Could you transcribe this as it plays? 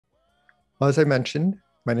Well, as I mentioned,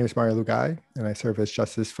 my name is Mario Lugay, and I serve as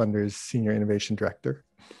Justice Funder's Senior Innovation Director.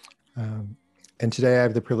 Um, and today I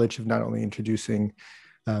have the privilege of not only introducing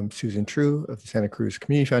Susan True of the Santa Cruz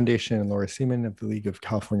Community Foundation and Laura Seaman of the League of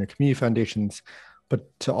California Community Foundations, but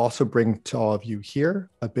to also bring to all of you here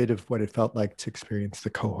a bit of what it felt like to experience the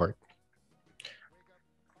cohort.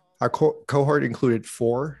 Our cohort included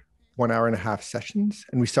 4 1.5-hour sessions,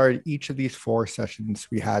 and we started each of these 4 sessions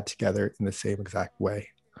we had together in the same exact way.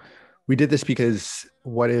 We did this because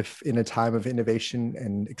what if in a time of innovation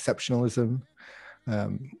and exceptionalism,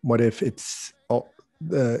 what if if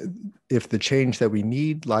the change that we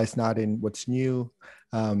need lies not in what's new,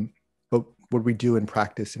 but what we do in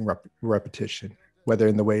practice and repetition, whether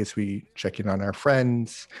in the ways we check in on our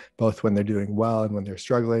friends, both when they're doing well and when they're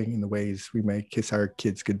struggling, in the ways we may kiss our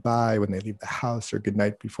kids goodbye when they leave the house or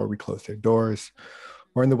goodnight before we close their doors,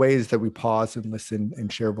 or in the ways that we pause and listen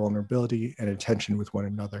and share vulnerability and attention with one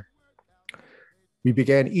another. We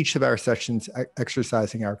began each of our sessions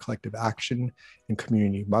exercising our collective action and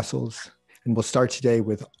community muscles, and we'll start today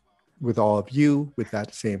with all of you with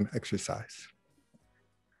that same exercise.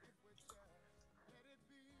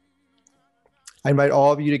 I invite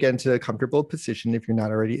all of you to get into a comfortable position if you're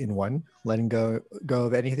not already in one, letting go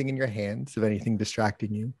of anything in your hands, of anything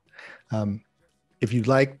distracting you. If you'd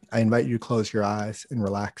like, I invite you to close your eyes and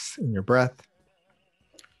relax in your breath.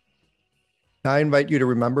 Now I invite you to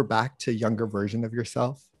remember back to a younger version of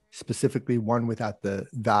yourself, specifically one without the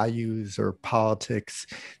values or politics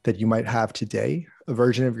that you might have today, a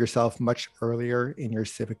version of yourself much earlier in your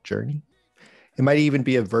civic journey. It might even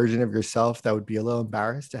be a version of yourself that would be a little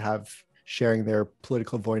embarrassed to have sharing their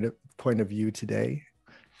political point of view today.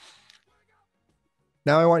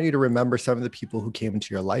 Now I want you to remember some of the people who came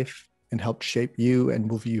into your life and helped shape you and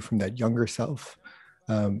move you from that younger self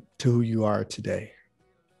to who you are today.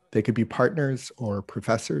 They could be partners or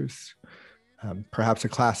professors, perhaps a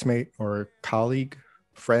classmate or colleague,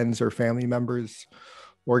 friends or family members,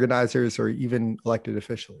 organizers, or even elected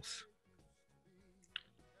officials.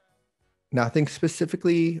 Now think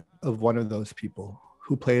specifically of one of those people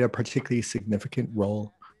who played a particularly significant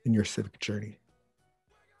role in your civic journey.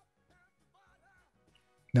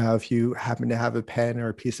 Now, if you happen to have a pen or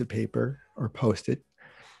a piece of paper or Post-it,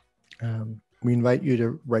 we invite you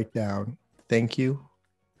to write down, thank you,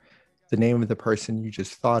 the name of the person you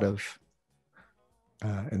just thought of,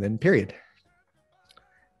 and then period.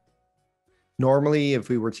 Normally, if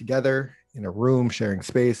we were together in a room sharing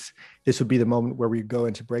space, this would be the moment where we go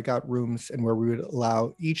into breakout rooms and where we would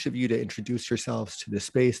allow each of you to introduce yourselves to the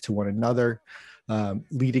space, to one another,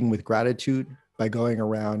 leading with gratitude by going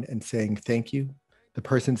around and saying thank you, the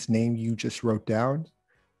person's name you just wrote down,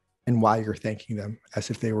 and why you're thanking them as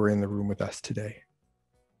if they were in the room with us today.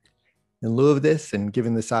 In lieu of this, and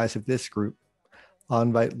given the size of this group, I'll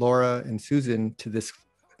invite Laura and Susan to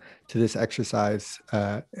this exercise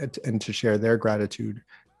and to share their gratitude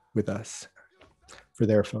with us for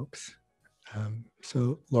their folks.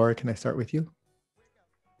 So Laura, can I start with you?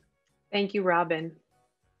 Thank you, Robin.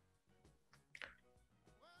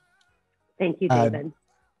 Thank you, David.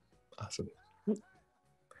 Awesome.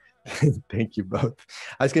 Thank you both.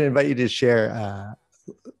 I was going to invite you to share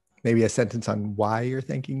maybe a sentence on why you're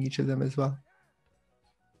thanking each of them as well.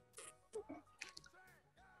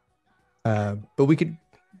 But we could,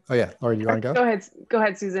 oh yeah, Laura, do you want to go? Go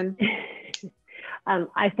ahead, Susan.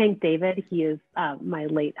 I thank David. He is my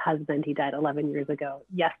late husband. He died 11 years ago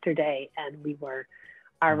yesterday, and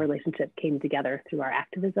our relationship came together through our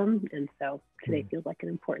activism. And so today feels like an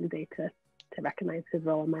important day to recognize his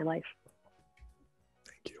role in my life.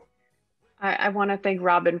 Thank you. I want to thank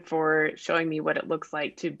Robin for showing me what it looks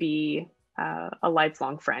like to be a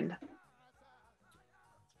lifelong friend.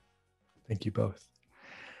 Thank you both.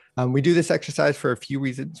 We do this exercise for a few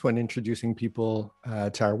reasons when introducing people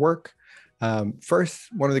to our work. First,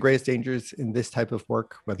 one of the greatest dangers in this type of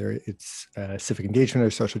work, whether it's civic engagement or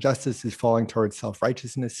social justice, is falling towards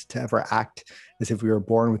self-righteousness, to ever act as if we were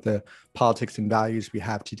born with the politics and values we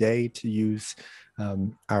have today, to use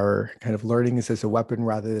our kind of learnings as a weapon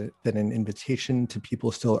rather than an invitation to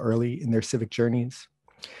people still early in their civic journeys.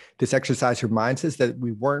 This exercise reminds us that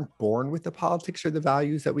we weren't born with the politics or the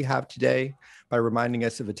values that we have today, by reminding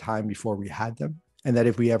us of a time before we had them, and that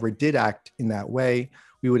if we ever did act in that way,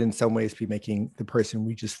 we would in some ways be making the person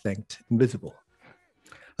we just thanked invisible.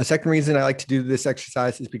 A second reason I like to do this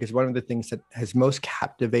exercise is because one of the things that has most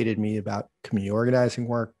captivated me about community organizing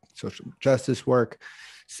work, social justice work,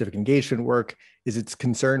 civic engagement work, is its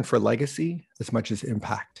concern for legacy as much as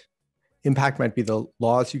impact. Impact might be the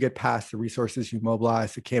laws you get passed, the resources you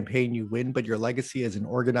mobilize, the campaign you win, but your legacy as an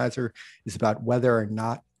organizer is about whether or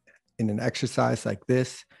not in an exercise like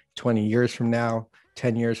this, 20 years from now,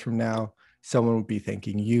 10 years from now, someone will be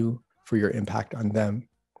thanking you for your impact on them.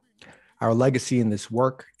 Our legacy in this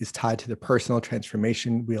work is tied to the personal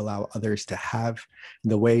transformation we allow others to have,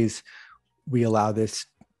 and the ways we allow this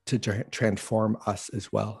to transform us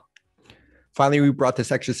as well. Finally, we brought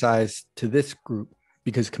this exercise to this group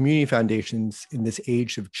because community foundations in this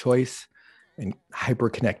age of choice and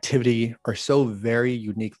hyperconnectivity are so very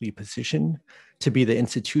uniquely positioned to be the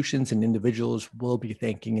institutions and individuals we'll be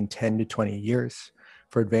thanking in 10 to 20 years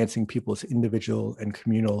for advancing people's individual and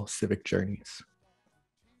communal civic journeys.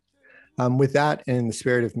 With that, and in the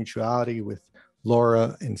spirit of mutuality with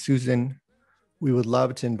Laura and Susan, we would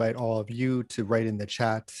love to invite all of you to write in the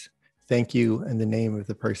chats, thank you, and the name of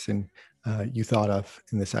the person you thought of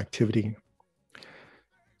in this activity.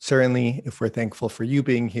 Certainly, if we're thankful for you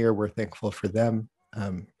being here, we're thankful for them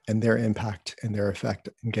and their impact and their effect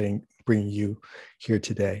in bringing you here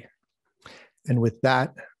today. And with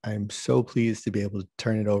that, I'm so pleased to be able to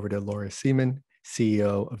turn it over to Laura Seaman,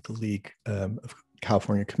 CEO of the League of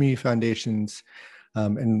California Community Foundations.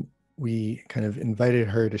 And we kind of invited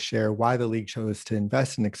her to share why the League chose to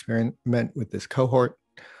invest and experiment with this cohort.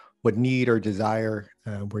 What need or desire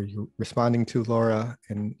were you responding to, Laura?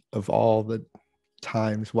 And of all the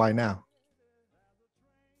times, why now?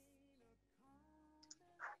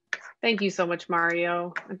 Thank you so much,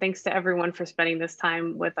 Mario. And thanks to everyone for spending this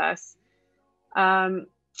time with us. A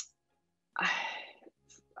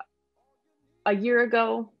year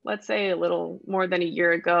ago, let's say a little more than a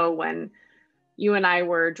year ago, when you and I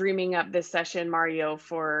were dreaming up this session, Mario,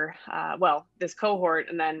 for, well, this cohort,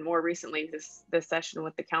 and then more recently, this session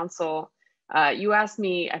with the council, you asked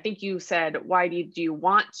me, I think you said, why did you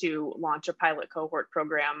want to launch a pilot cohort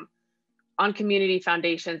program on community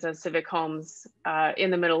foundations and civic homes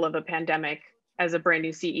in the middle of a pandemic as a brand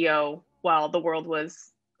new CEO, while the world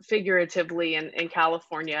was figuratively in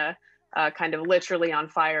California, kind of literally on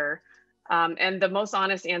fire. And the most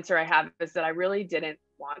honest answer I have is that I really didn't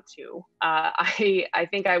want to. I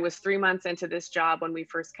think I was 3 months into this job when we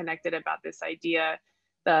first connected about this idea.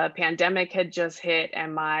 The pandemic had just hit,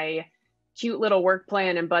 and my cute little work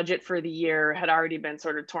plan and budget for the year had already been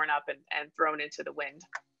sort of torn up and thrown into the wind.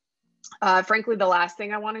 Frankly, the last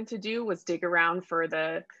thing I wanted to do was dig around for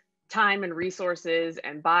the time and resources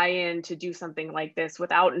and buy-in to do something like this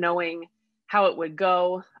without knowing how it would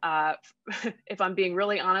go. If I'm being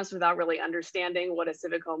really honest, without really understanding what a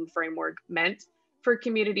civic home framework meant for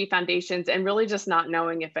community foundations, and really just not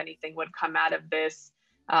knowing if anything would come out of this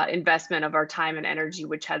investment of our time and energy,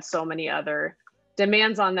 which had so many other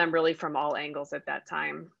demands on them really from all angles at that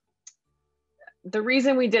time. The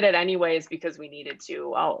reason we did it anyway is because we needed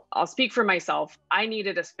to. I'll speak for myself. I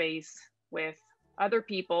needed a space with other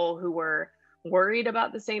people who were worried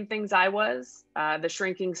about the same things I was, the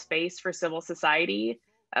shrinking space for civil society,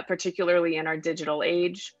 particularly in our digital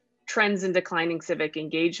age, trends in declining civic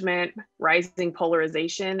engagement, rising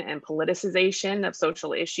polarization and politicization of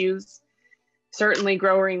social issues, certainly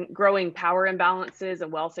growing power imbalances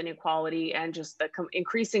and wealth inequality, and just the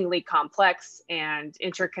increasingly complex and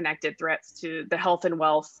interconnected threats to the health and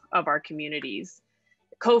wealth of our communities.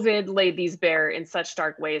 COVID laid these bare in such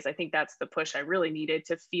stark ways. I think that's the push I really needed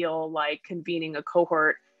to feel like convening a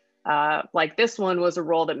cohort like this one was a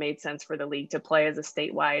role that made sense for the League to play as a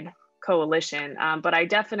statewide coalition. But I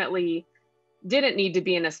definitely didn't need to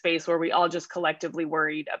be in a space where we all just collectively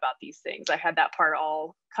worried about these things. I had that part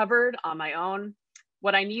all covered on my own.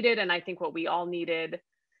 What I needed, and I think what we all needed,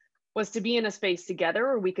 was to be in a space together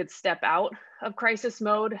where we could step out of crisis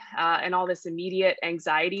mode and all this immediate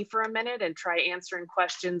anxiety for a minute and try answering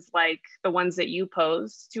questions like the ones that you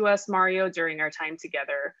posed to us, Mario, during our time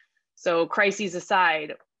together. So crises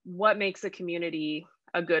aside, what makes a community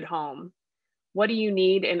a good home? What do you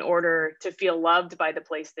need in order to feel loved by the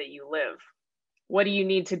place that you live? What do you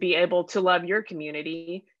need to be able to love your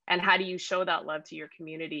community? And how do you show that love to your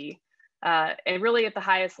community? And really at the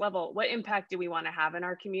highest level, what impact do we want to have in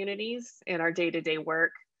our communities, in our day-to-day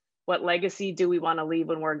work? What legacy do we want to leave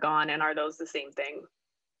when we're gone? And are those the same thing?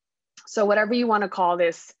 So whatever you want to call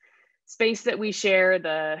this space that we share,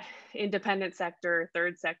 the independent sector,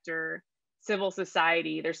 third sector, civil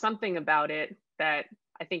society, there's something about it that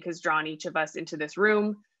I think has drawn each of us into this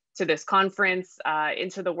room, to this conference,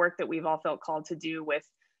 into the work that we've all felt called to do with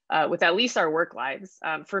at least our work lives.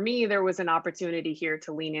 For me, there was an opportunity here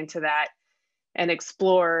to lean into that and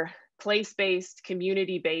explore place-based,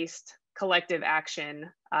 community-based collective action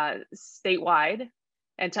statewide,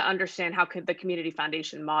 and to understand how the community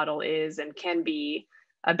foundation model is and can be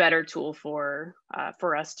a better tool for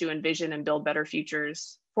us to envision and build better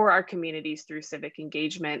futures for our communities through civic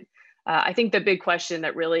engagement. I think the big question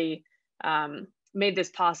that really made this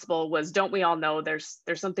possible was, don't we all know there's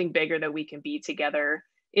something bigger that we can be together?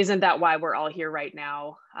 Isn't that why we're all here right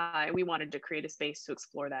now? And we wanted to create a space to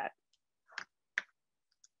explore that.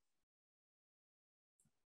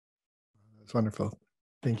 That's wonderful.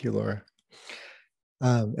 Thank you, Laura.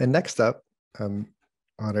 And next up, I'm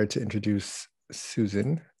honored to introduce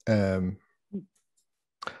Susan.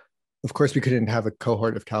 Of course, we couldn't have a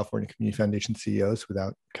cohort of California Community Foundation CEOs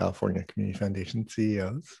without California Community Foundation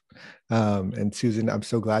CEOs. And Susan, I'm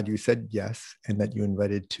so glad you said yes and that you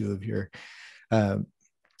invited two of your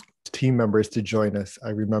team members to join us. I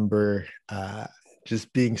remember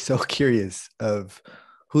just being so curious of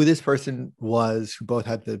who this person was, who both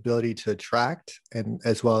had the ability to attract and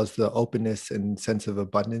as well as the openness and sense of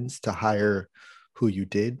abundance to hire who you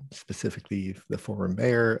did, specifically the former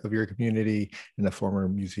mayor of your community and the former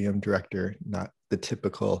museum director, not the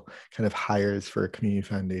typical kind of hires for community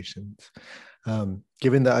foundations.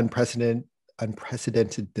 Given the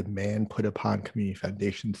unprecedented demand put upon community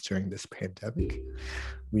foundations during this pandemic,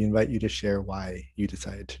 we invite you to share why you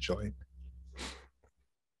decided to join.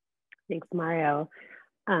 Thanks, Mario.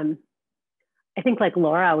 I think like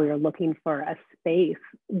Laura, we were looking for a space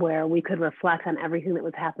where we could reflect on everything that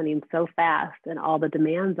was happening so fast and all the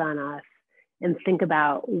demands on us and think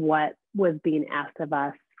about what was being asked of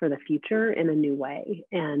us for the future in a new way.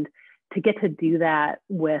 And to get to do that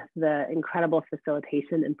with the incredible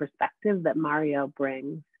facilitation and perspective that Mario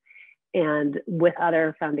brings, and with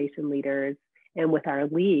other foundation leaders and with our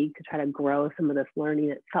league to try to grow some of this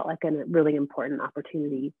learning, it felt like a really important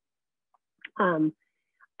opportunity.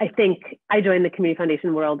 I think I joined the community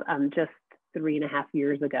foundation world just 3.5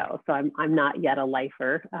 years ago, so I'm not yet a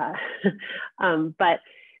lifer. But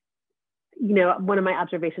you know, one of my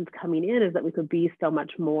observations coming in is that we could be so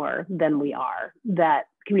much more than we are. That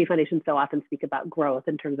community foundations so often speak about growth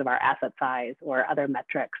in terms of our asset size or other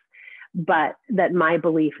metrics, but that my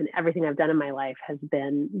belief in everything I've done in my life has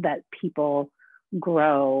been that people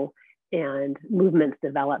grow and movements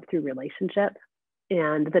develop through relationship.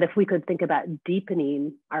 And that if we could think about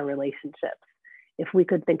deepening our relationships, if we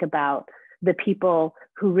could think about the people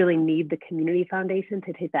who really need the community foundation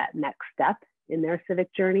to take that next step in their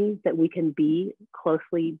civic journey, that we can be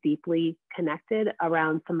closely, deeply connected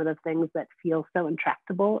around some of the things that feel so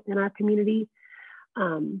intractable in our community,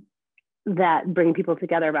 that bring people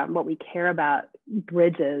together about what we care about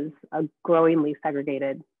bridges a growingly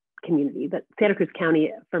segregated community. That Santa Cruz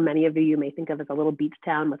County, for many of you may think of as a little beach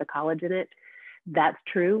town with a college in it. That's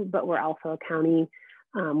true, but we're also a county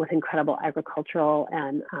with incredible agricultural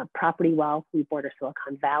and property wealth. We border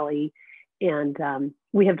Silicon Valley, and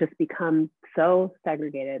we have just become so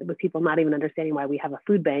segregated, with people not even understanding why we have a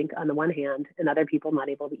food bank on the one hand and other people not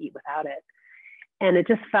able to eat without it. And it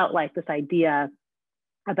just felt like this idea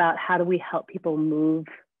about how do we help people move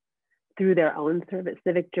through their own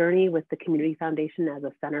civic journey with the community foundation as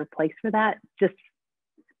a center place for that just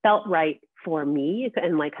felt right for me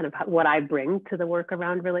and like kind of what I bring to the work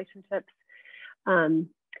around relationships. And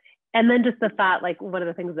then just the thought, like one of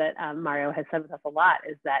the things that Mario has said with us a lot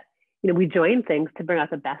is that, you know, we join things to bring out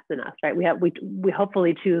the best in us, right? We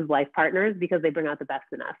hopefully choose life partners because they bring out the best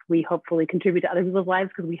in us. We hopefully contribute to other people's lives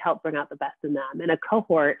because we help bring out the best in them. And a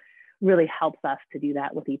cohort really helps us to do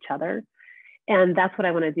that with each other. And that's what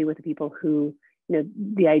I want to do with the people who, you know,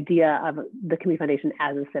 the idea of the Community Foundation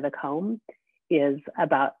as a civic home is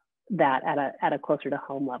about that at a closer to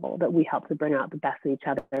home level, that we help to bring out the best in each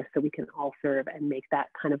other so we can all serve and make that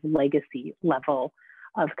kind of legacy level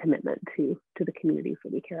of commitment to the communities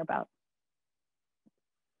that we care about.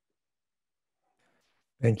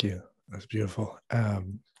 Thank you. That's beautiful.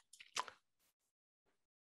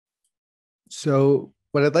 So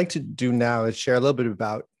what I'd like to do now is share a little bit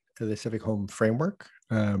about the Civic Home Framework,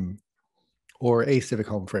 or a Civic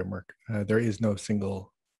Home Framework. There is no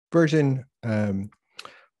single version,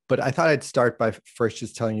 but I thought I'd start by first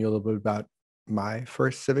just telling you a little bit about my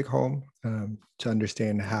first civic home to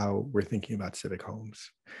understand how we're thinking about civic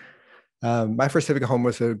homes. My first civic home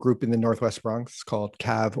was a group in the Northwest Bronx called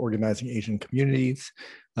CAV, Organizing Asian Communities.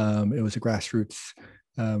 It was a grassroots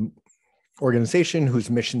organization whose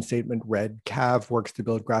mission statement read, CAV works to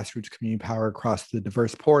build grassroots community power across the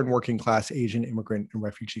diverse, poor and working class Asian immigrant and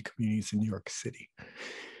refugee communities in New York City.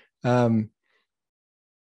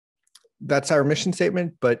 That's our mission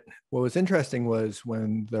statement, but what was interesting was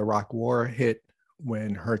when the Iraq War hit,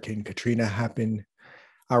 when Hurricane Katrina happened,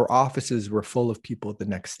 our offices were full of people the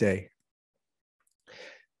next day.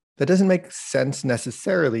 That doesn't make sense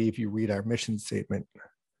necessarily if you read our mission statement,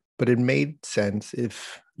 but it made sense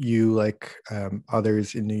if you, like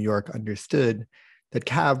others in New York, understood that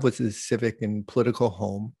CAV was a civic and political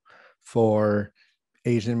home for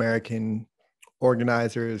Asian American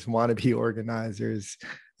organizers, wannabe organizers,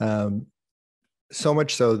 so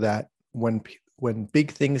much so that when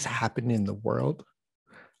big things happen in the world,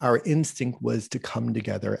 our instinct was to come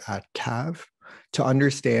together at CAV to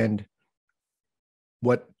understand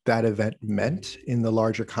what that event meant in the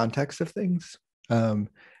larger context of things,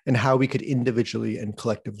 and how we could individually and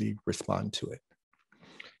collectively respond to it.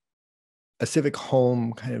 A civic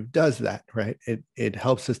home kind of does that, right? It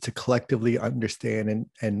helps us to collectively understand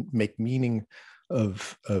and make meaning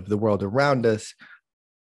of the world around us.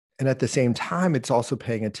 And at the same time, it's also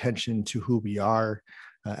paying attention to who we are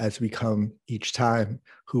as we come each time,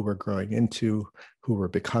 who we're growing into, who we're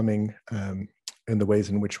becoming, and the ways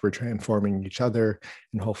in which we're transforming each other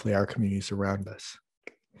and hopefully our communities around us.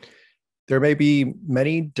 There may be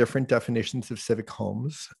many different definitions of civic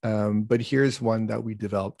homes, but here's one that we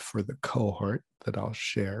developed for the cohort that I'll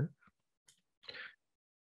share.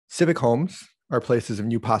 Civic homes are places of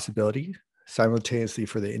new possibility, simultaneously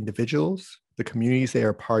for the individuals, the communities they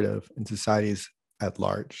are part of, and societies at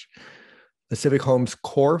large. The civic home's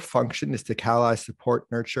core function is to catalyze, support,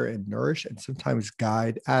 nurture, and nourish, and sometimes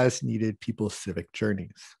guide as needed people's civic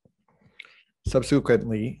journeys.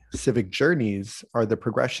 Subsequently, civic journeys are the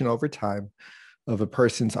progression over time of a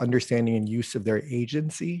person's understanding and use of their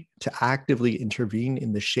agency to actively intervene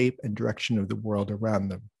in the shape and direction of the world around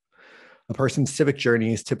them. A person's civic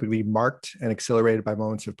journey is typically marked and accelerated by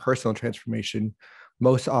moments of personal transformation,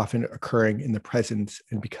 most often occurring in the presence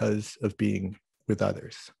and because of being with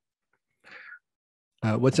others.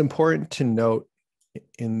 What's important to note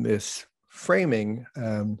in this framing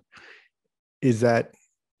is that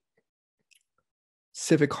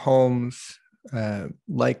civic homes,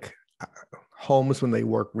 like homes when they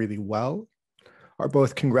work really well, are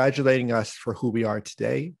both congratulating us for who we are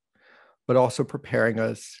today, but also preparing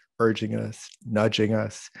us, urging us, nudging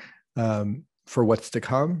us for what's to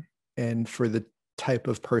come and for the type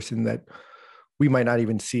of person that we might not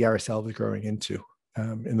even see ourselves growing into,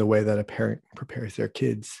 in the way that a parent prepares their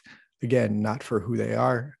kids, again, not for who they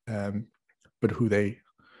are, but who they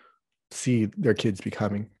see their kids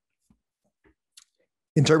becoming.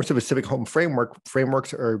 In terms of a civic home framework,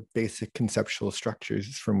 frameworks are basic conceptual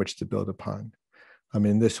structures from which to build upon.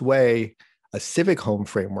 In this way, a civic home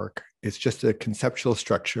framework is just a conceptual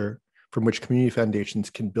structure from which community foundations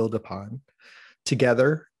can build upon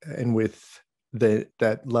together and with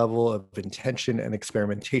that level of intention and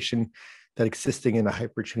experimentation that existing in a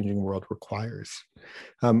hyper-changing world requires.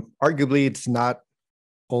 Arguably, it's not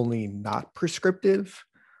only not prescriptive,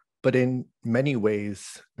 but in many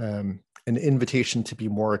ways, an invitation to be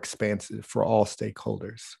more expansive for all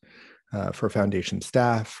stakeholders, for foundation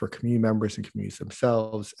staff, for community members and communities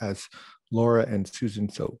themselves, as Laura and Susan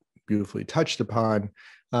so beautifully touched upon.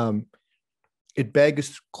 It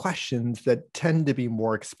begs questions that tend to be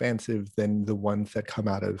more expansive than the ones that come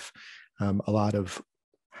out of a lot of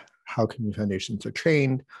how community foundations are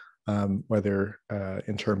trained, whether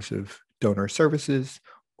in terms of donor services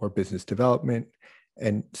or business development,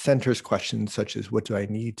 and centers questions such as, what do I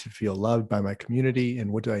need to feel loved by my community?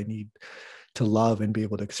 And what do I need to love and be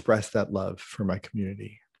able to express that love for my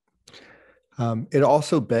community? It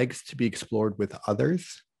also begs to be explored with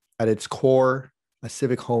others. At its core, a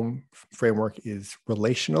civic home framework is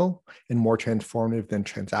relational and more transformative than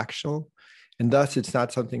transactional. And thus, it's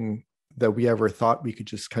not something that we ever thought we could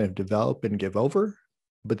just kind of develop and give over,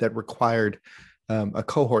 but that required a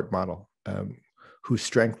cohort model whose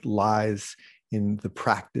strength lies in the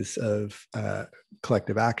practice of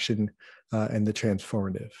collective action and the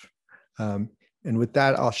transformative. And with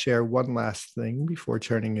that, I'll share one last thing before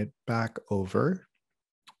turning it back over.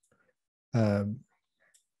 In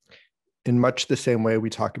much the same way we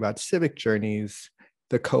talk about civic journeys,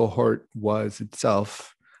 the cohort was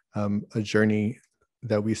itself a journey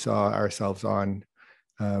that we saw ourselves on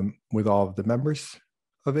with all of the members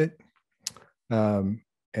of it. And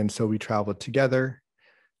so we traveled together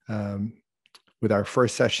with our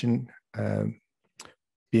first session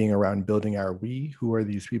being around building our we, who are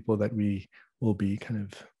these people that we will be kind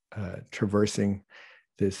of traversing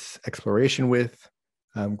this exploration with,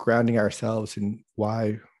 grounding ourselves in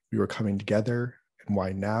why we were coming together and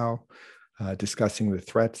why now, discussing the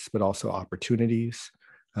threats, but also opportunities,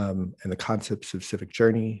 and the concepts of civic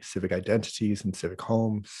journey, civic identities, and civic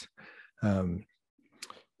homes.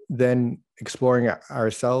 Then exploring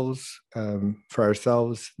ourselves, for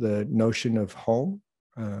ourselves, the notion of home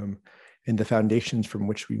and the foundations from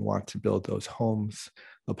which we want to build those homes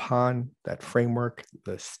upon, that framework,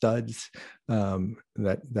 the studs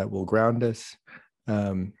that will ground us,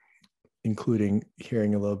 including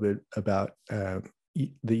hearing a little bit about the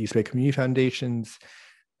East Bay Community Foundations,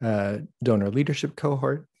 donor leadership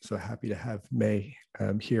cohort. So happy to have May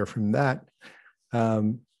hear from that.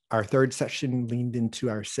 Our third session leaned into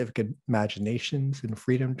our civic imaginations and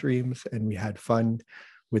freedom dreams, and we had fun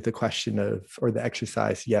with the question of, or the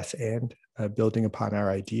exercise, yes, and building upon our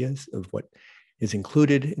ideas of what is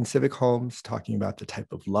included in civic homes, talking about the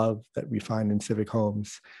type of love that we find in civic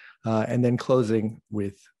homes, and then closing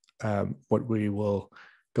with what we will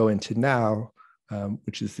go into now,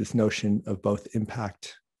 which is this notion of both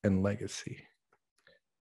impact and legacy.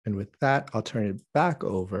 And with that, I'll turn it back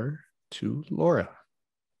over to Laura.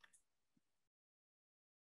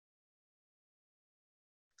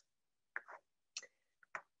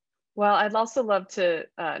 Well, I'd also love to,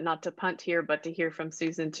 not to punt here, but to hear from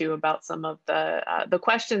Susan too about some of the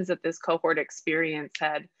questions that this cohort experience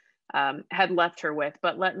had left her with,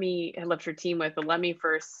 but left her team with. But let me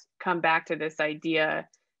first come back to this idea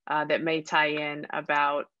that may tie in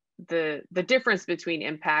about the difference between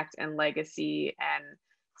impact and legacy, and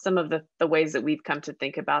some of the ways that we've come to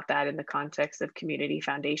think about that in the context of community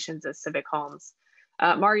foundations as civic homes.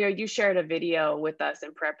 Mario, you shared a video with us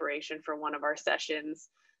in preparation for one of our sessions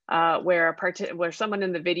where someone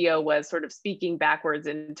in the video was sort of speaking backwards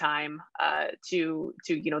in time to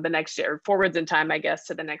the next, or forwards in time, I guess,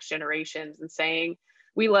 to the next generations, and saying,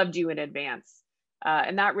 "We loved you in advance,"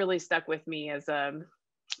 and that really stuck with me as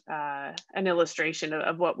an illustration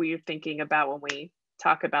of what we're thinking about when we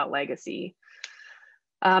talk about legacy.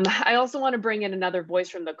 I also want to bring in another voice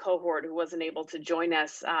from the cohort who wasn't able to join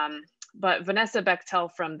us. But Vanessa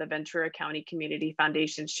Bechtel from the Ventura County Community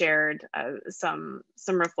Foundation shared some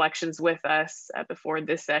reflections with us before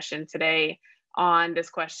this session today on this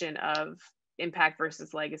question of impact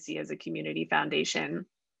versus legacy as a community foundation.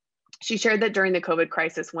 She shared that during the COVID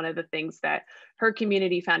crisis, one of the things that her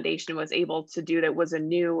community foundation was able to do that was a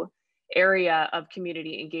new area of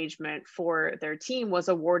community engagement for their team was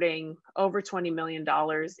awarding over $20 million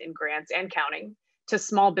in grants and counting to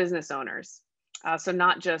small business owners. So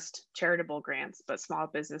not just charitable grants, but small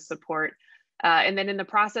business support. And then in the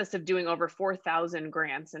process of doing over 4,000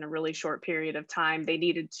 grants in a really short period of time, they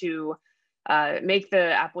needed to make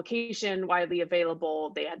the application widely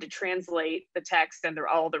available. They had to translate the text and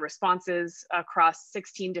all the responses across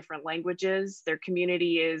 16 different languages. Their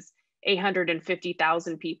community is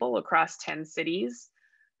 850,000 people across 10 cities.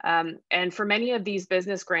 And for many of these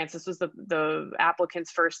business grants, this was the applicant's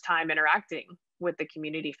first time interacting with the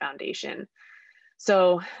community foundation.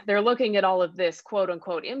 So they're looking at all of this quote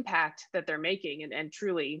unquote impact that they're making, and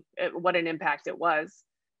truly what an impact it was.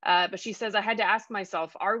 But she says, I had to ask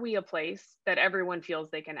myself, are we a place that everyone feels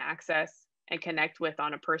they can access and connect with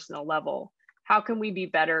on a personal level? How can we be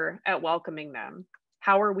better at welcoming them?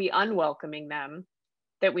 How are we unwelcoming them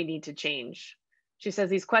that we need to change? She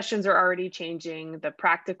says these questions are already changing the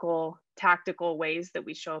practical, tactical ways that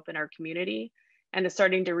we show up in our community, and is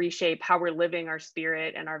starting to reshape how we're living our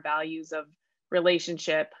spirit and our values of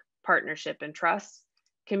relationship, partnership, and trust.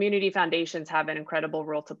 Community foundations have an incredible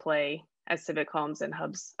role to play as civic homes and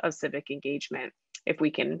hubs of civic engagement if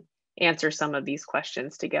we can answer some of these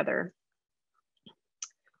questions together.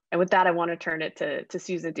 And with that, I want to turn it to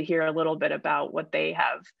Susan to hear a little bit about what they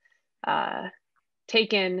have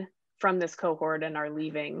taken from this cohort and are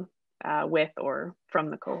leaving with or from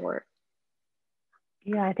the cohort.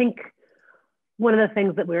 Yeah, I think one of the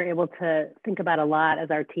things that we were able to think about a lot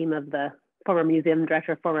as our team of the former museum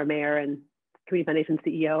director, former mayor, and community foundation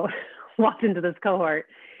CEO walked into this cohort.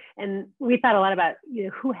 And we thought a lot about,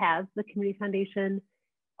 who has the community foundation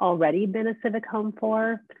already been a civic home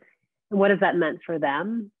for, and what has that meant for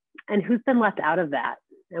them, and who's been left out of that,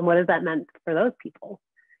 and what has that meant for those people.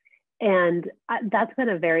 And that's been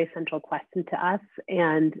a very central question to us.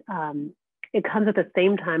 And it comes at the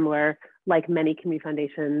same time where, like many community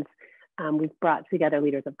foundations, we've brought together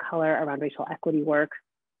leaders of color around racial equity work.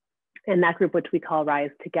 And that group, which we call Rise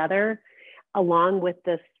Together, along with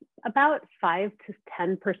this about 5 to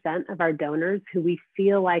 10% of our donors who we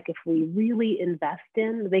feel like if we really invest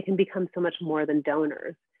in, they can become so much more than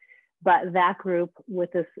donors. But that group,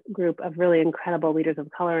 with this group of really incredible leaders of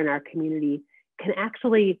color in our community, can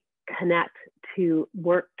actually connect to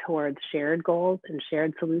work towards shared goals and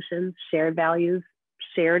shared solutions, shared values,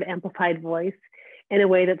 shared amplified voice in a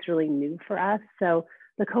way that's really new for us. So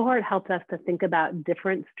the cohort helped us to think about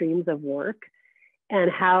different streams of work, and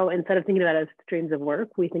how, instead of thinking about it as streams of work,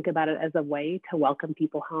 we think about it as a way to welcome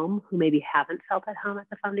people home who maybe haven't felt at home at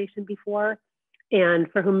the foundation before, and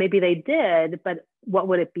for whom maybe they did, but what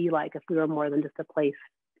would it be like if we were more than just a place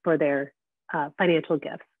for their financial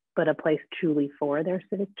gifts, but a place truly for their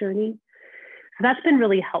civic journey. So that's been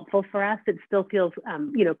really helpful for us. It still feels,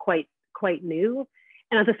 quite new.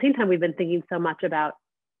 And at the same time, we've been thinking so much about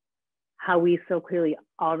how we so clearly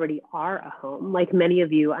already are a home. Like many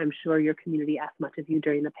of you, I'm sure your community asked much of you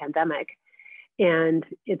during the pandemic. And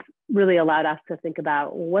it's really allowed us to think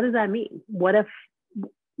about, what does that mean? What if,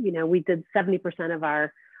 we did 70% of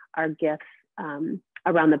our gifts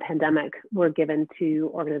around the pandemic were given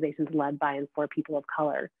to organizations led by and for people of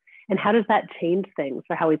color. And how does that change things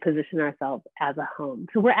for how we position ourselves as a home?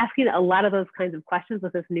 So we're asking a lot of those kinds of questions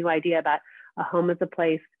with this new idea about a home as a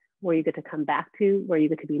place where you get to come back to, where you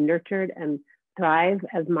get to be nurtured and thrive,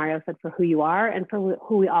 as Mario said, for who you are and for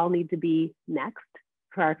who we all need to be next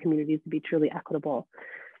for our communities to be truly equitable.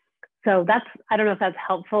 So I don't know if that's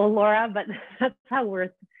helpful, Laura, but that's how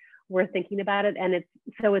we're thinking about it. And it's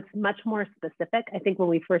much more specific. I think when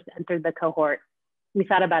we first entered the cohort, we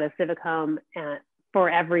thought about a civic home for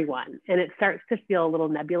everyone. And it starts to feel a little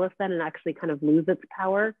nebulous then and actually kind of lose its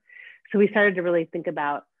power. So we started to really think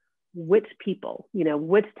about which people,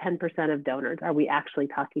 which 10% of donors are we actually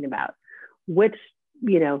talking about? Which,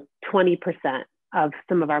 20% of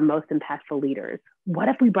some of our most impactful leaders? What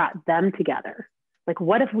if we brought them together? Like,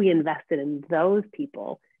 what if we invested in those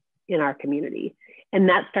people in our community? And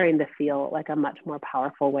that's starting to feel like a much more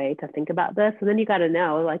powerful way to think about this. And then you got to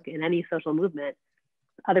know, like in any social movement,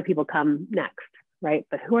 other people come next, right?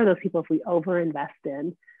 But who are those people if we overinvest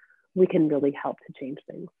in, we can really help to change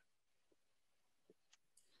things.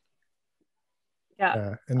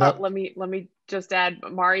 Yeah, let me just add,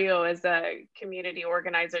 Mario, as a community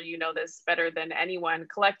organizer, you know this better than anyone.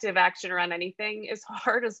 Collective action around anything is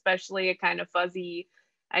hard, especially a kind of fuzzy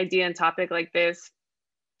idea and topic like this.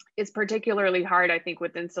 It's particularly hard, I think,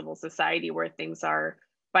 within civil society where things are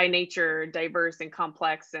by nature diverse and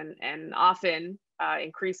complex and often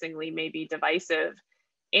increasingly maybe divisive.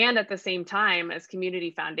 And at the same time, as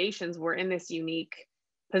community foundations, we're in this unique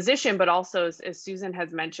position, but also, as Susan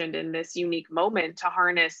has mentioned, in this unique moment to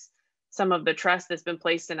harness some of the trust that's been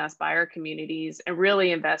placed in us by our communities and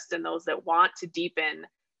really invest in those that want to deepen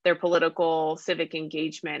their political civic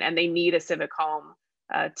engagement. And they need a civic home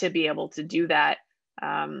to be able to do that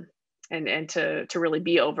and to really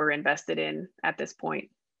be over invested in at this point.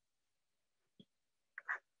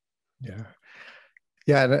 Yeah.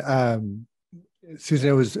 And Susan,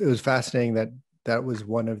 it was fascinating that was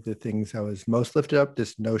one of the things that was most lifted up,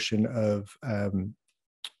 this notion of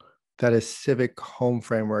that a civic home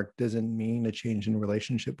framework doesn't mean a change in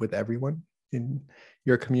relationship with everyone in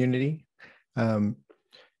your community.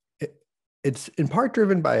 It's in part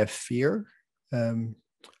driven by a fear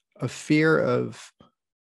of,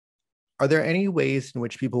 are there any ways in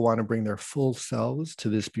which people want to bring their full selves to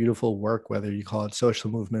this beautiful work, whether you call it social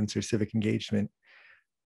movements or civic engagement,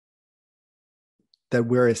 that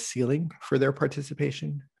we're a ceiling for their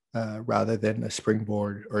participation rather than a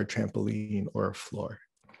springboard or a trampoline or a floor?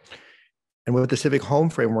 And what the civic home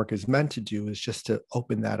framework is meant to do is just to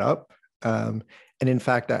open that up. And in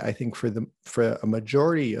fact, I think for a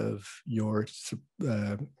majority of your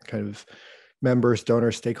kind of members,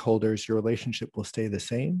 donors, stakeholders, your relationship will stay the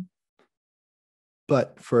same.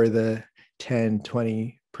 But for the 10,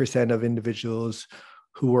 20% of individuals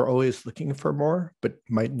who are always looking for more, but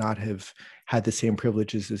might not have had the same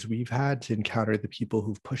privileges as we've had to encounter the people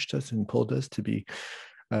who've pushed us and pulled us to be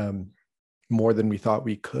more than we thought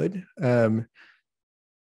we could, that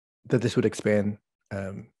this would expand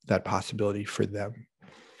that possibility for them.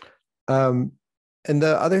 And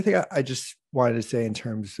the other thing I just wanted to say in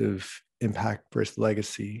terms of impact versus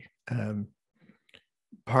legacy,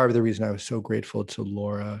 part of the reason I was so grateful to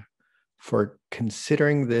Laura for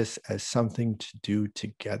considering this as something to do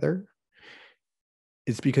together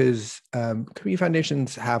is because community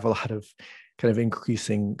foundations have a lot of kind of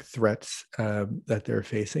increasing threats that they're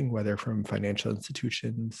facing, whether from financial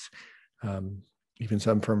institutions, even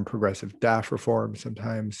some from progressive DAF reform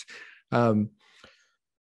sometimes.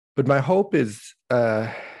 But my hope is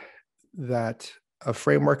that a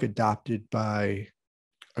framework adopted by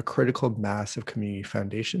a critical mass of community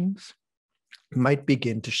foundations might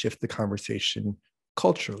begin to shift the conversation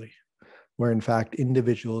culturally, where in fact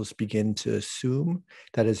individuals begin to assume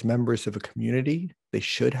that as members of a community, they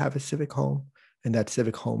should have a civic home, and that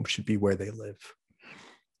civic home should be where they live.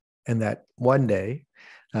 And that one day,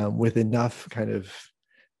 with enough kind of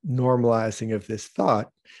normalizing of this thought,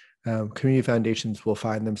 community foundations will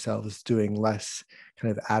find themselves doing less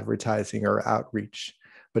kind of advertising or outreach,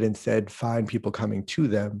 but instead find people coming to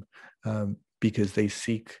them because they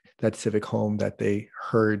seek that civic home that they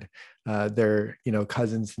heard their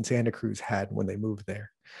cousins in Santa Cruz had when they moved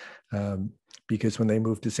there. Because when they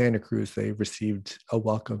moved to Santa Cruz, they received a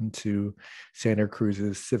welcome to Santa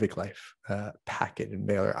Cruz's civic life packet and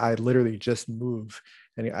mailer. I literally just moved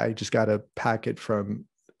and I just got a packet from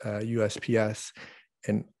USPS,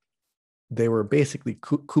 and they were basically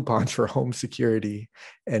coupons for home security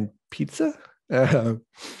and pizza. And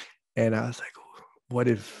I was like, what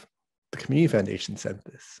if the Community Foundation sent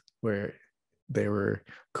this, where they were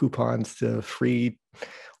coupons to free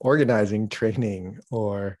organizing training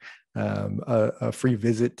or a free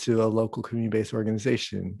visit to a local community-based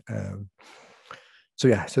organization.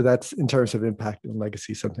 So that's, in terms of impact and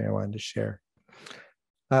legacy, something I wanted to share.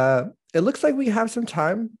 It looks like we have some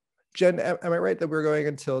time. Jen, am I right that we're going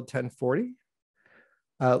until 10:40?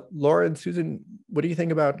 Laura and Susan, what do you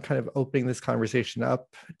think about kind of opening this conversation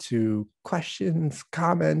up to questions,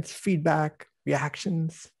 comments, feedback,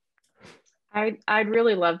 reactions? I'd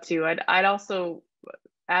really love to. I'd also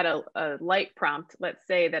add a light prompt. Let's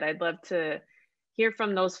say that I'd love to hear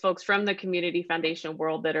from those folks from the Community Foundation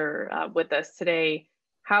world that are with us today.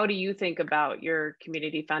 How do you think about your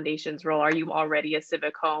Community Foundation's role? Are you already a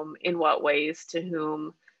civic home? In what ways? To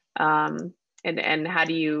whom? And how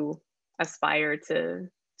do you aspire to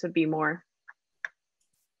be more?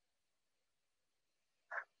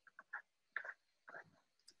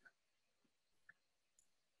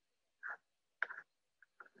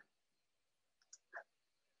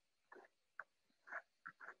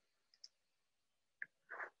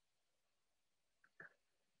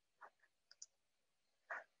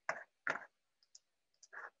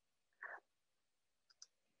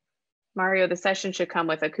 Mario, the session should come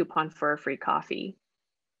with a coupon for a free coffee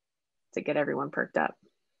to get everyone perked up.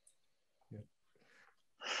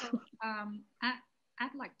 So,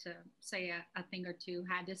 I'd like to say a thing or two.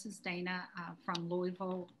 Hi, this is Dana from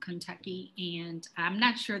Louisville, Kentucky, and I'm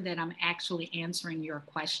not sure that I'm actually answering your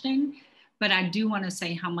question, but I do want to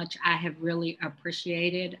say how much I have really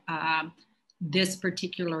appreciated this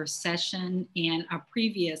particular session. In a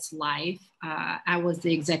previous life, I was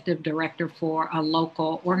the executive director for a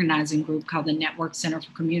local organizing group called the Network Center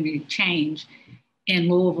for Community Change in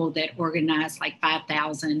Louisville that organized like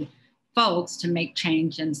 5,000 folks to make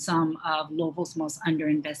change in some of Louisville's most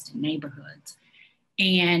underinvested neighborhoods.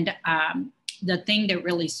 And the thing that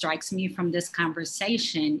really strikes me from this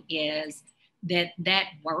conversation is that that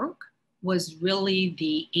work was really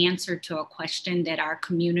the answer to a question that our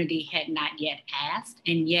community had not yet asked,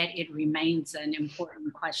 and yet it remains an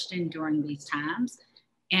important question during these times.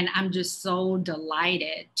 And I'm just so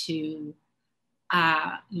delighted to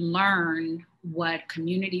learn what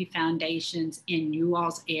community foundations in you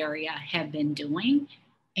all's area have been doing,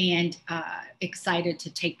 and excited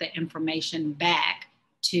to take the information back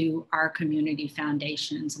to our community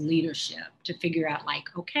foundations leadership to figure out, like,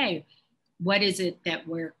 okay, what is it that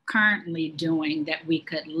we're currently doing that we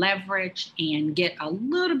could leverage and get a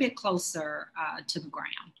little bit closer to the ground?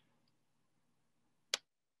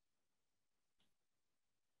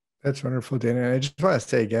 That's wonderful, Dana. And I just want to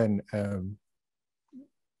say again,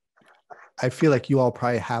 I feel like you all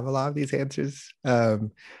probably have a lot of these answers of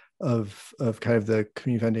kind of the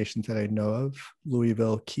community foundations that I know of.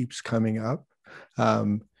 Louisville keeps coming up,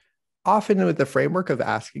 often with the framework of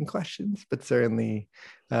asking questions, but certainly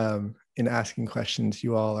in asking questions,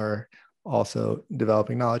 you all are also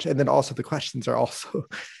developing knowledge. And then also the questions are also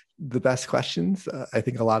the best questions. I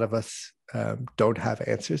think a lot of us don't have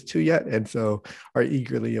answers to yet, and so are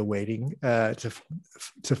eagerly awaiting to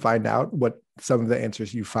find out what some of the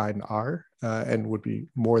answers you find are, and would be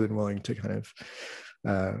more than willing to kind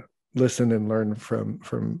of listen and learn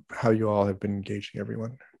from how you all have been engaging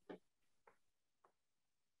everyone.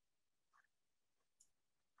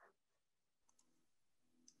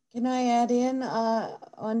 Can I add in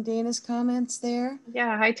on Dana's comments there?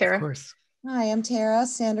 Yeah, hi, Tara. Of course. Hi, I'm Tara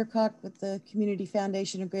Sandercock with the Community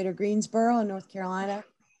Foundation of Greater Greensboro in North Carolina.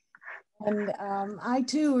 And I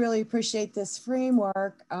too really appreciate this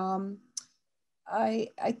framework. I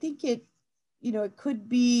think it could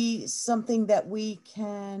be something that we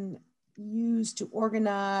can use to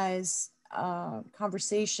organize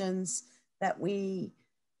conversations that we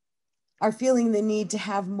are feeling the need to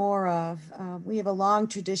have more of. We have a long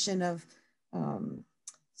tradition of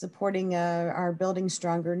supporting our Building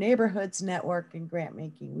Stronger Neighborhoods network and grant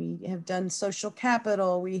making. We have done social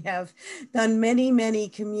capital. We have done many, many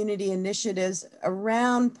community initiatives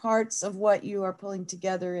around parts of what you are pulling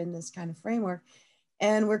together in this kind of framework.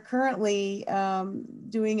 And we're currently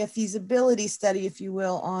doing a feasibility study, if you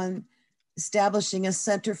will, on establishing a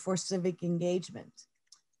Center for Civic Engagement.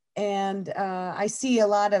 And I see a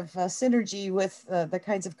lot of synergy with the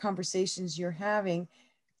kinds of conversations you're having,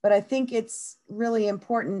 but I think it's really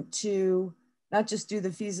important to not just do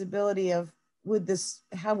the feasibility of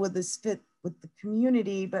how would this fit with the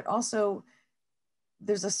community, but also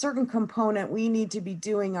there's a certain component we need to be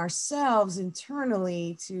doing ourselves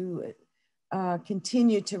internally to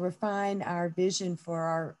continue to refine our vision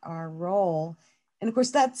for our role. And of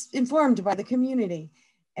course, that's informed by the community.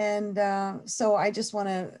 And so I just want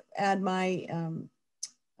to add my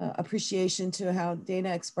appreciation to how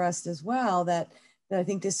Dana expressed as well, that I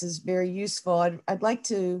think this is very useful. I'd like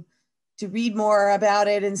to read more about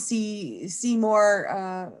it and see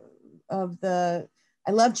more of the,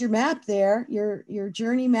 I loved your map there, your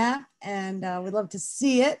journey map, and would love to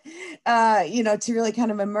see it, to really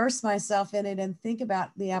kind of immerse myself in it and think about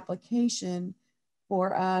the application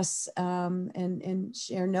for us, and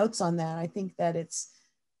share notes on that. I think that it's,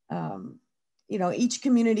 each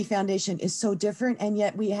community foundation is so different, and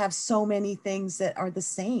yet we have so many things that are the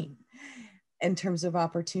same in terms of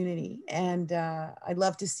opportunity. And I'd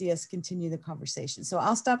love to see us continue the conversation. So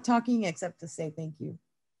I'll stop talking except to say thank you.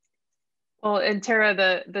 Well, and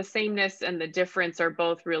Tara, the sameness and the difference are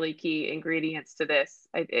both really key ingredients to this.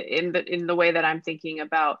 In the way that I'm thinking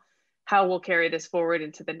about how we'll carry this forward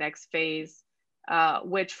into the next phase,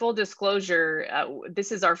 which, full disclosure,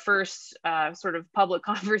 this is our first sort of public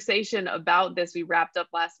conversation about this. We wrapped up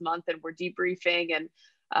last month, and we're debriefing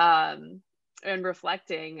and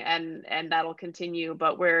reflecting, and that'll continue.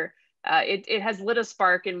 But it has lit a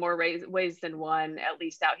spark in more ways than one, at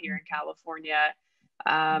least out here in California.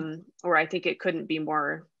 Where I think it couldn't be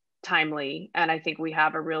more timely. And I think we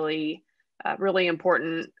have a really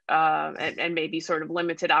important and maybe sort of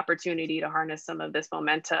limited opportunity to harness some of this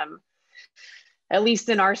momentum, at least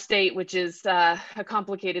in our state, which is a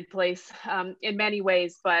complicated place in many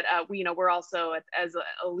ways. But we're also, as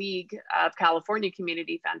a league of California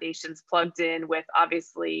community foundations, plugged in with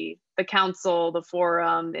obviously the council, the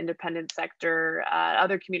forum, the independent sector,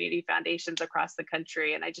 other community foundations across the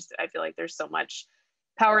country. And I feel like there's so much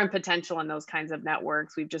power and potential in those kinds of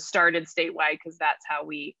networks. We've just started statewide because that's how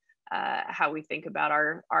we think about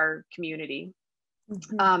our community.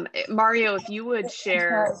 Mm-hmm. Mario, if you would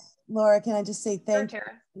share. Laura, can I just say thank you?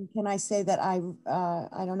 Can I say that I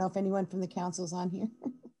don't know if anyone from the council's on here,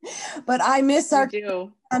 but I miss our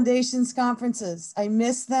foundations conferences. I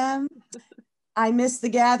miss them. I miss the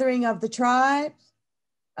gathering of the tribe,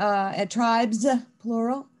 at tribes,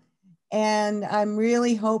 plural. And I'm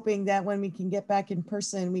really hoping that when we can get back in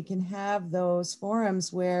person, we can have those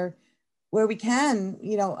forums where we can,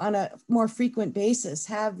 on a more frequent basis,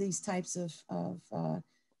 have these types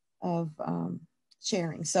of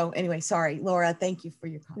sharing. So anyway, sorry, Laura, thank you for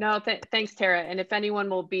your comment. No, thanks, Tara. And if anyone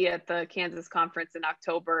will be at the Kansas conference in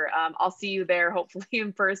October, I'll see you there, hopefully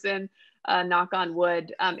in person, knock on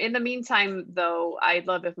wood. In the meantime, though, I'd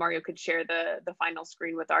love if Mario could share the final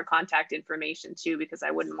screen with our contact information too, because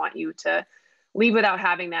I wouldn't want you to leave without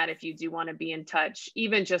having that if you do want to be in touch,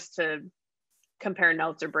 even just to compare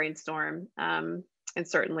notes or brainstorm, and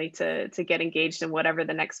certainly to get engaged in whatever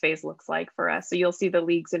the next phase looks like for us. So you'll see the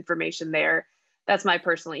league's information there. That's my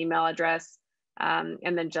personal email address.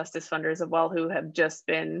 And then Justice Funders as well, who have just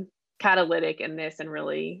been catalytic in this and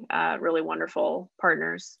really wonderful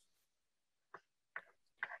partners.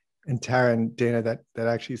 And Tara and Dana, that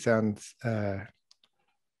actually sounds,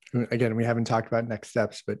 again, we haven't talked about next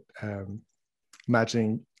steps, but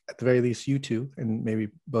imagining at the very least you two and maybe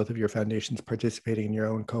both of your foundations participating in your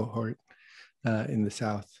own cohort in the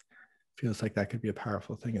South feels like that could be a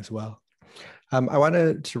powerful thing as well. I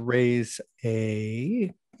wanted to raise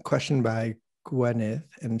a question by Gwyneth,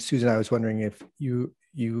 and Susan, I was wondering if you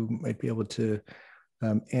might be able to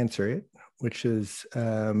answer it, which is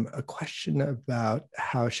a question about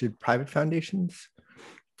how should private foundations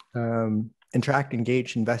interact,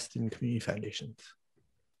 engage, invest in community foundations?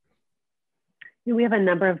 We have a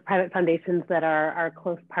number of private foundations that are our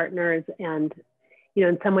close partners, and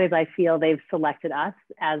in some ways I feel they've selected us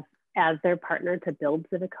as their partner to build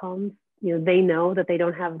civic homes. They know that they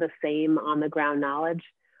don't have the same on the ground knowledge.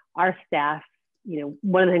 Our staff,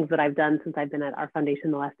 one of the things that I've done since I've been at our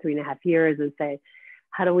foundation the last 3.5 years is say,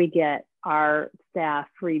 how do we get our staff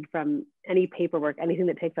freed from any paperwork, anything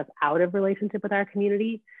that takes us out of relationship with our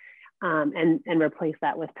community, and replace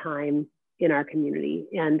that with time in our community.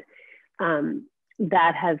 And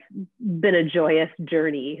that has been a joyous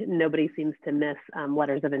journey. Nobody seems to miss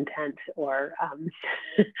letters of intent or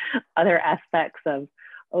other aspects of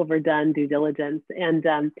overdone due diligence. And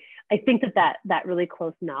I think that really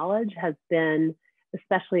close knowledge has been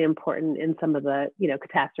especially important in some of the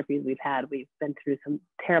catastrophes we've had. We've been through some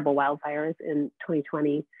terrible wildfires in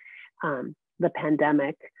 2020. The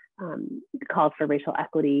pandemic calls for racial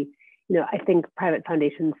equity. I think private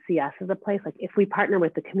foundations see us as a place, like if we partner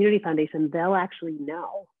with the community foundation, they'll actually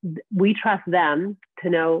know. We trust them to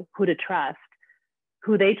know who to trust.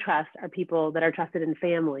 Who they trust are people that are trusted in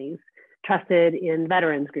families, trusted in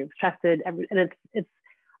veterans groups, trusted, and it's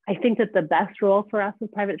I think that the best role for us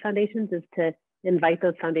with private foundations is to invite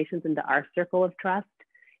those foundations into our circle of trust,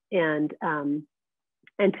 and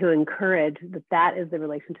to encourage that that is the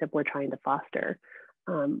relationship we're trying to foster,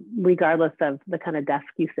 regardless of the kind of desk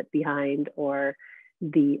you sit behind or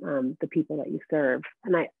the people that you serve.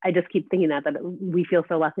 And I just keep thinking that we feel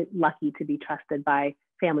so lucky to be trusted by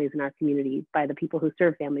families in our community, by the people who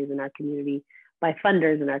serve families in our community, by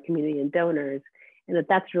funders in our community and donors, and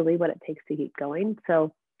that's really what it takes to keep going.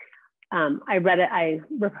 So I read it,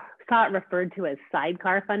 saw it referred to as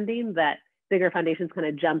sidecar funding, that bigger foundations kind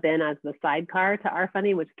of jump in as the sidecar to our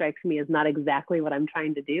funding, which strikes me as not exactly what I'm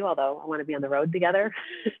trying to do, although I want to be on the road together.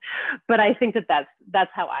 But I think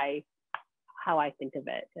that's how I think of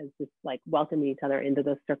it, as just like welcoming each other into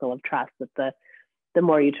the circle of trust, that the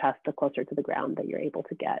more you trust, the closer to the ground that you're able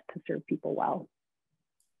to get to serve people well.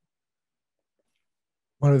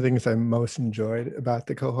 One of the things I most enjoyed about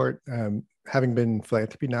the cohort, having been in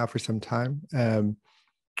philanthropy now for some time,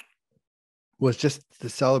 was just the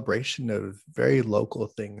celebration of very local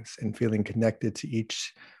things and feeling connected to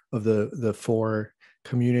each of the 4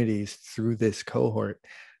 communities through this cohort.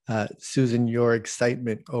 Susan, your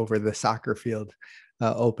excitement over the soccer field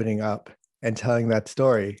opening up and telling that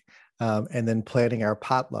story, and then planning our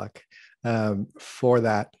potluck for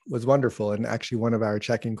that was wonderful. And actually one of our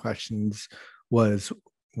check-in questions was,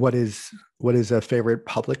 what is a favorite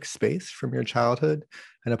public space from your childhood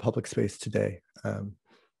and a public space today?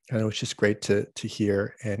 And it was just great to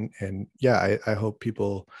hear. And yeah, I hope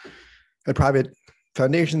people at private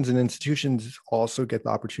foundations and institutions also get the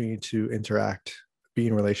opportunity to interact, be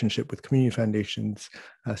in relationship with community foundations,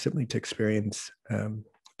 simply to experience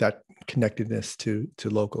that connectedness to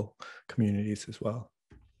local communities as well.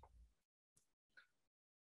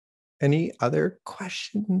 Any other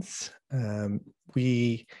questions?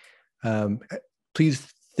 Please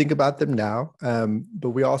think about them now, but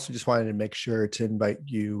we also just wanted to make sure to invite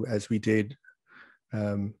you, as we did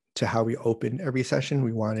to how we open every session.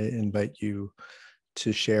 We want to invite you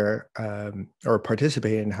to share or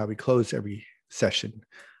participate in how we close every session.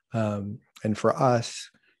 And for us,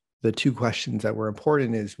 the 2 questions that were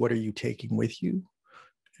important is, what are you taking with you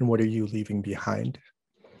and what are you leaving behind?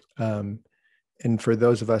 And for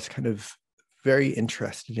those of us kind of very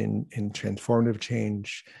interested in transformative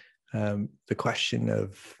change, the question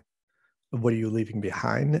of what are you leaving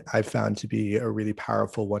behind, I found to be a really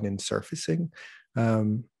powerful one in surfacing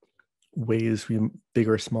ways, big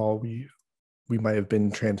or small, we might have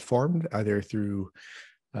been transformed either through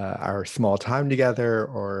our small time together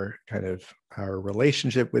or kind of our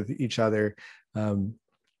relationship with each other,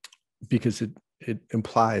 because it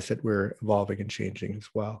implies that we're evolving and changing as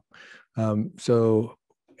well. So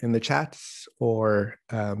in the chats or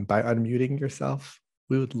by unmuting yourself,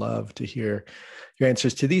 we would love to hear your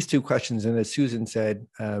answers to these 2 questions. And as Susan said,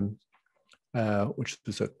 which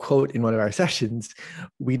was a quote in one of our sessions,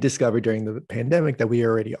 we discovered during the pandemic that we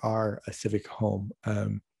already are a civic home.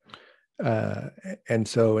 And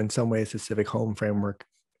so in some ways, the civic home framework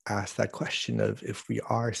asks that question of, if we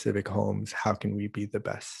are civic homes, how can we be the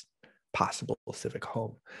best possible civic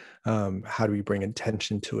home? How do we bring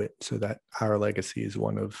attention to it so that our legacy is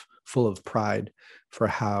one of full of pride for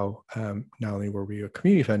how not only were we a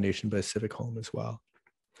community foundation, but a civic home as well.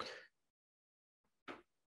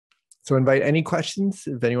 So invite any questions,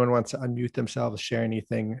 if anyone wants to unmute themselves, share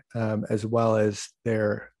anything, as well as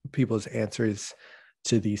their people's answers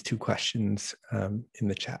to these 2 questions in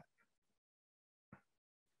the chat.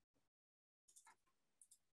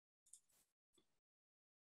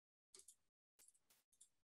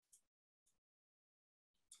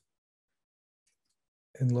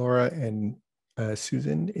 And Laura and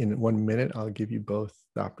Susan, in 1 minute, I'll give you both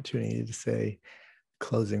the opportunity to say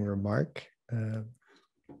closing remark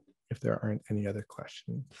if there aren't any other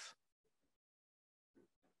questions.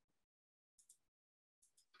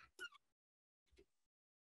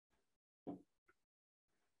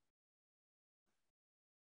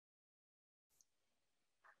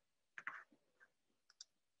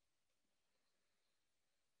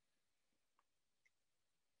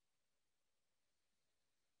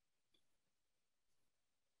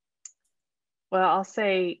 Well, I'll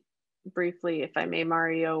say briefly, if I may,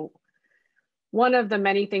 Mario, one of the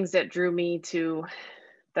many things that drew me to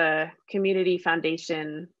the community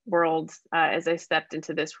foundation world as I stepped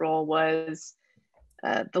into this role was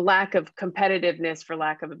the lack of competitiveness, for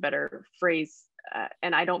lack of a better phrase.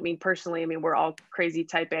 And I don't mean personally, I mean, we're all crazy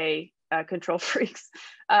type A control freaks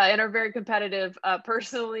and are very competitive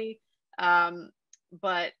personally.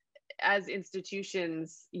 But as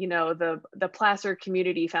institutions, you know, the Placer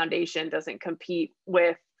Community Foundation doesn't compete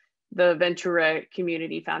with the Ventura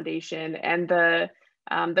Community Foundation, and the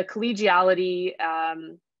the collegiality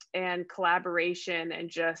and collaboration and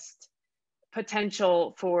just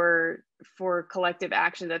potential for collective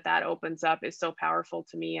action that opens up is so powerful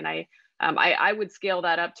to me. And I would scale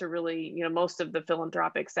that up to really, most of the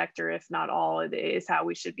philanthropic sector, if not all, it is how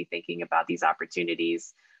we should be thinking about these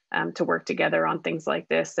opportunities to work together on things like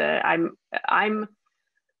this. I'm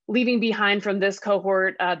leaving behind from this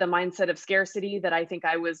cohort the mindset of scarcity that I think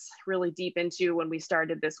I was really deep into when we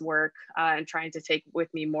started this work, and trying to take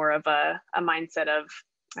with me more of a mindset of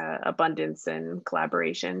abundance and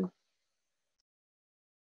collaboration.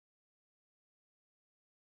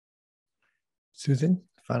 Susan,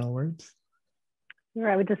 final words? Sure,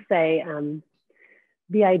 I would just say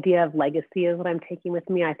the idea of legacy is what I'm taking with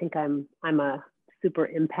me. I think I'm a super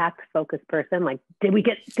impact focused person. Like, did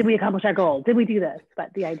we accomplish our goal? Did we do this?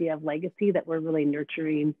 But the idea of legacy, that we're really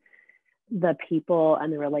nurturing the people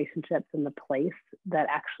and the relationships and the place that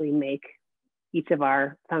actually make each of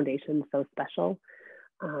our foundations so special.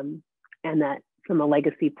 And that from a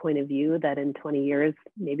legacy point of view, that in 20 years,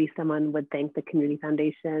 maybe someone would thank the Community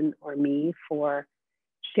Foundation or me for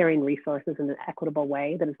sharing resources in an equitable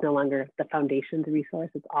way, that it's no longer the foundation's resource,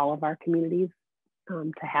 it's all of our communities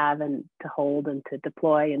to have and to hold and to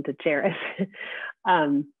deploy and to cherish.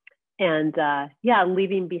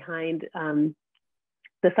 Leaving behind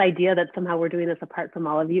this idea that somehow we're doing this apart from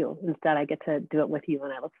all of you. Instead, I get to do it with you,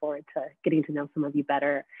 and I look forward to getting to know some of you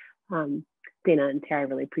better. Dana and Tara, I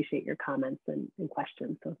really appreciate your comments and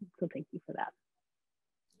questions. So thank you for that.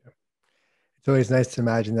 It's always nice to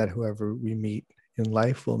imagine that whoever we meet in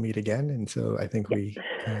life will meet again. And so I think we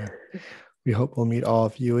hope we'll meet all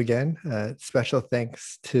of you again. Special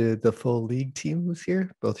thanks to the full League team who's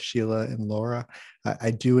here, both Sheila and Laura.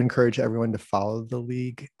 I do encourage everyone to follow the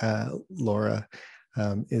League. Laura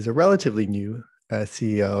is a relatively new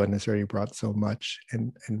CEO and has already brought so much.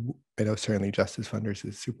 And I know certainly Justice Funders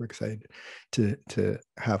is super excited to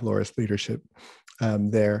have Laura's leadership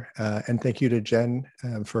there. And thank you to Jen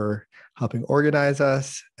for helping organize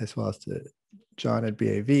us, as well as to John at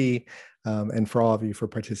BAV, and for all of you for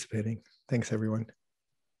participating. Thanks, everyone.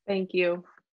 Thank you.